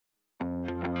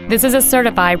This is a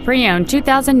certified pre-owned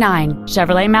 2009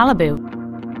 Chevrolet Malibu.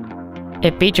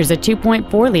 It features a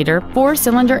 2.4-liter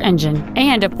four-cylinder engine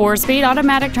and a 4-speed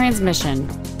automatic transmission.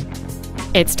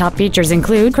 Its top features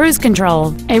include cruise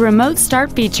control, a remote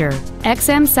start feature,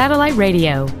 XM satellite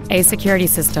radio, a security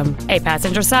system, a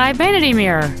passenger side vanity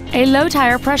mirror, a low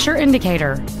tire pressure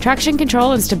indicator, traction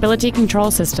control and stability control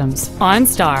systems,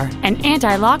 OnStar, an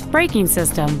anti-lock braking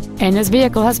system, and this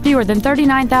vehicle has fewer than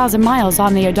 39,000 miles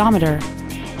on the odometer.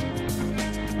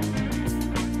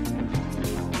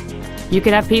 You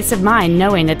can have peace of mind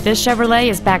knowing that this Chevrolet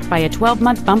is backed by a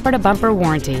 12-month bumper-to-bumper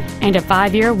warranty and a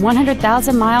 5-year,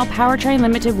 100,000-mile powertrain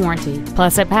limited warranty.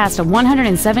 Plus, it passed a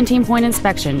 117-point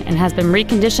inspection and has been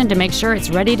reconditioned to make sure it's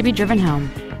ready to be driven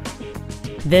home.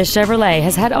 This Chevrolet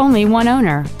has had only one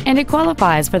owner, and it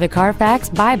qualifies for the Carfax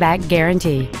buyback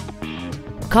guarantee.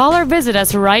 Call or visit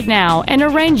us right now and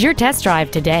arrange your test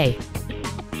drive today.